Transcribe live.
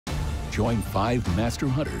Join 5 master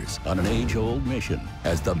hunters on an age-old mission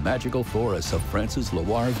as the magical forests of France's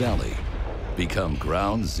Loire Valley become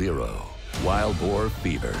ground zero. Wild Boar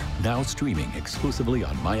Fever, now streaming exclusively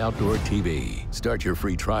on MyOutdoorTV. Start your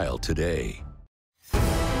free trial today.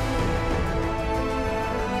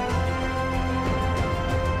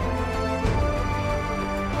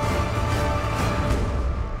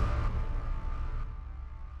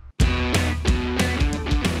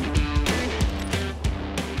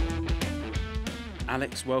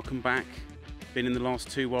 Alex, welcome back. Been in the last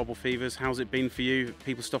 2 Wild Boar Fevers. How's it been for you?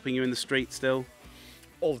 People stopping you in the street still?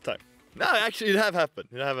 All the time. No, actually it have happened.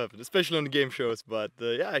 It have happened, especially on the game shows. But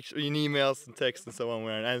yeah, actually in emails and texts and so on,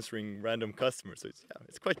 when I'm answering random customers. So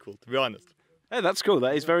it's quite cool, to be honest. Hey, that's cool.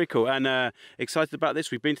 That is very cool. And excited about this.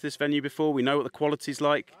 We've been to this venue before. We know what the quality's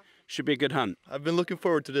like. Should be a good hunt. I've been looking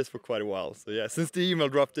forward to this for quite a while. So yeah, since the email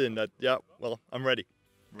dropped in, well, I'm ready.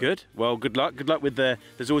 Good. Well, good luck. Good luck with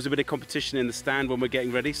there's always a bit of competition in the stand when we're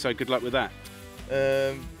getting ready, so good luck with that.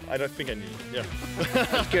 I don't think I need it, yeah.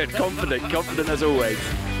 That's good. Confident as always.